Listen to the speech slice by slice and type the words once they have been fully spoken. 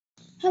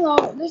Hello,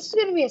 this is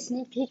going to be a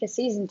sneak peek of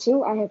season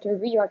 2. I have to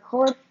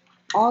re-record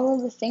all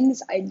of the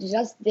things I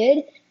just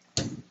did.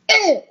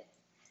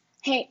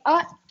 Hey,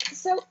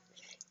 so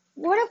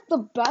what if the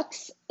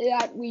bucks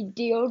that we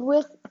dealt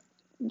with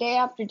day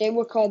after day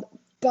were called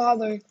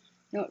dollars,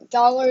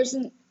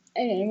 and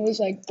it was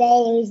like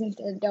dollars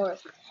instead of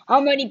dollars. How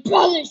many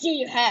dollars do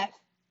you have?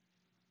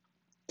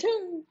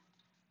 2.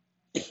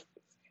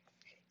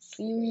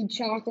 Seaweed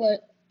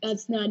chocolate.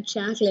 That's not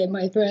chocolate,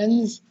 my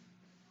friends.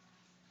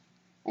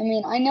 I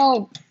mean, I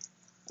know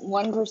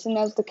one person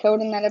knows the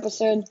code in that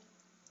episode.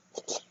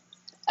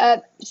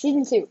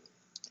 Season 2.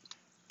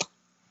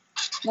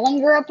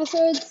 Longer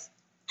episodes,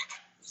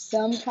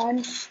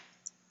 sometimes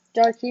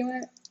dark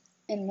humor,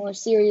 and more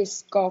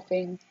serious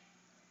golfing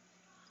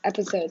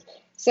episodes.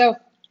 So,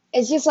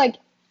 it's just like,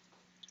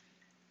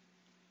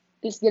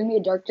 just gonna be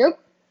a dark joke,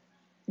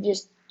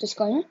 just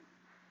disclaimer.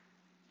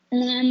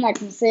 And then I'm not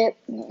gonna say it,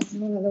 it's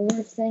one of the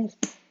worst things.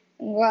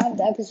 I'm glad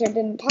the episode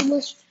didn't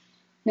publish.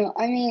 No,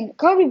 I mean,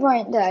 Kobe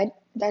Bryant died,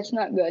 that's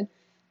not good.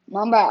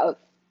 Mamba out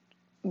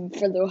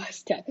for the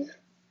last time.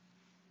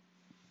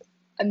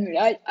 I mean,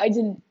 I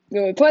didn't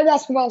really play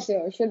basketball,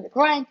 so I shouldn't be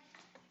crying.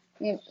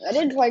 I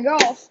did play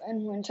golf,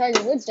 and when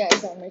Tiger Woods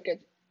dies, I'll make a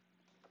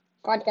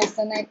podcast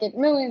on that, get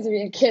millions of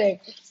views.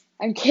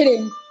 I'm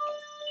kidding.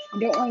 I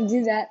don't want to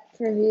do that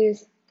for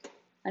views.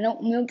 I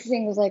don't milk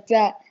things like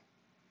that.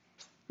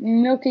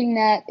 Milking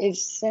that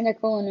is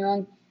cynical and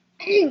wrong.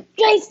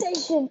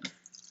 J-Station!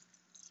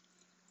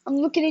 I'm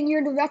looking in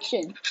your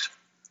direction.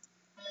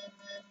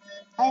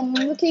 I'm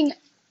looking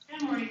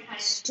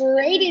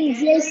straight in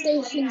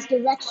J-Station's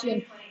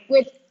direction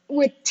with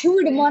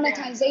 2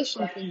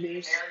 demonetization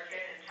fingers.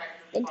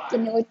 You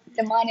know what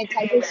the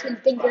demonetization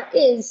finger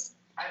is?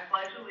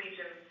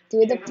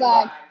 To the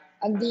flag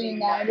of the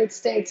United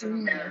States of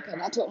America.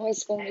 That's what my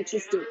school makes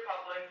us do.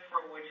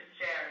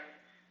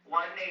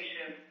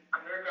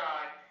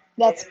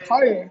 That's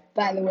Carter,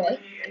 by the way,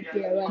 if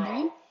you're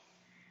wondering.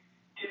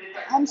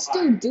 I'm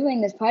still doing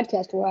this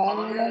podcast.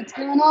 What's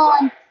going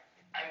on?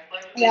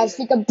 Yeah, I'll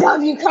speak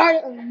above you,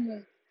 Carter.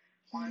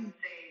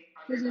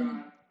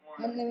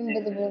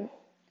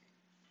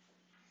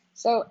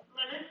 So,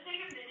 Let us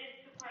take a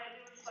minute to quietly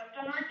reflect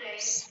on our day,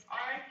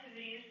 our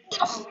activities,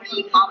 get a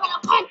free moment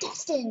of podcasting.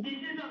 This is a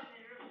minute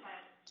of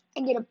silence.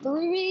 And get a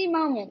free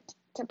moment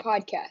to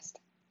podcast.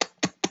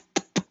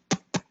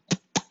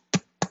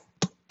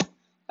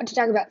 I want to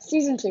talk about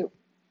season 2.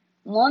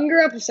 Longer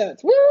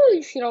episodes. Woo!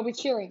 You should all be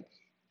cheering.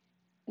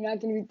 They're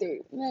not going to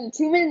be 2 minutes.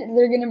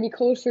 They're going to be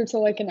closer to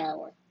like an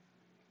hour.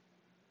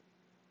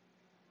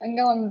 I'm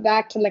going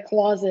back to the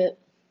closet.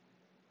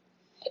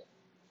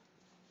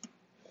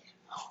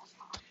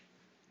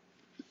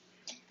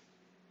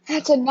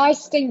 That's a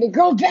nice thing to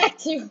go back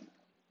to.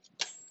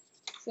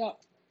 So,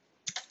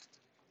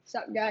 what's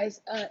up,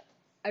 guys?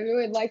 I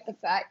really like the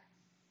fact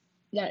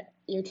that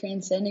you're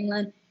transcending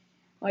line.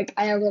 Like,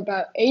 I have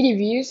about 80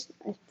 views,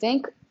 I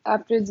think,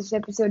 after this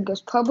episode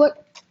goes public.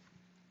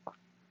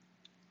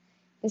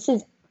 This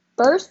is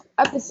first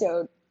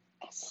episode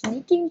of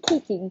Sneaking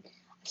Peeking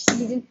of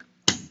season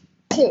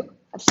 2.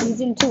 Of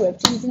season 2,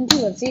 of season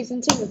 2, of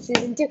season 2, of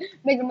season 2.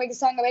 Make a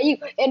song about you,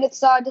 and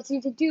it's on to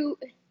season 2.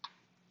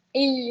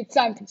 It's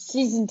time for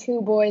season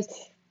 2, boys.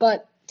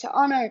 But to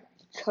honor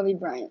Kobe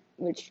Bryant,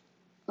 which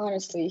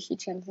honestly he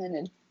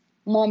transcended,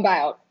 Mamba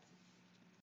out.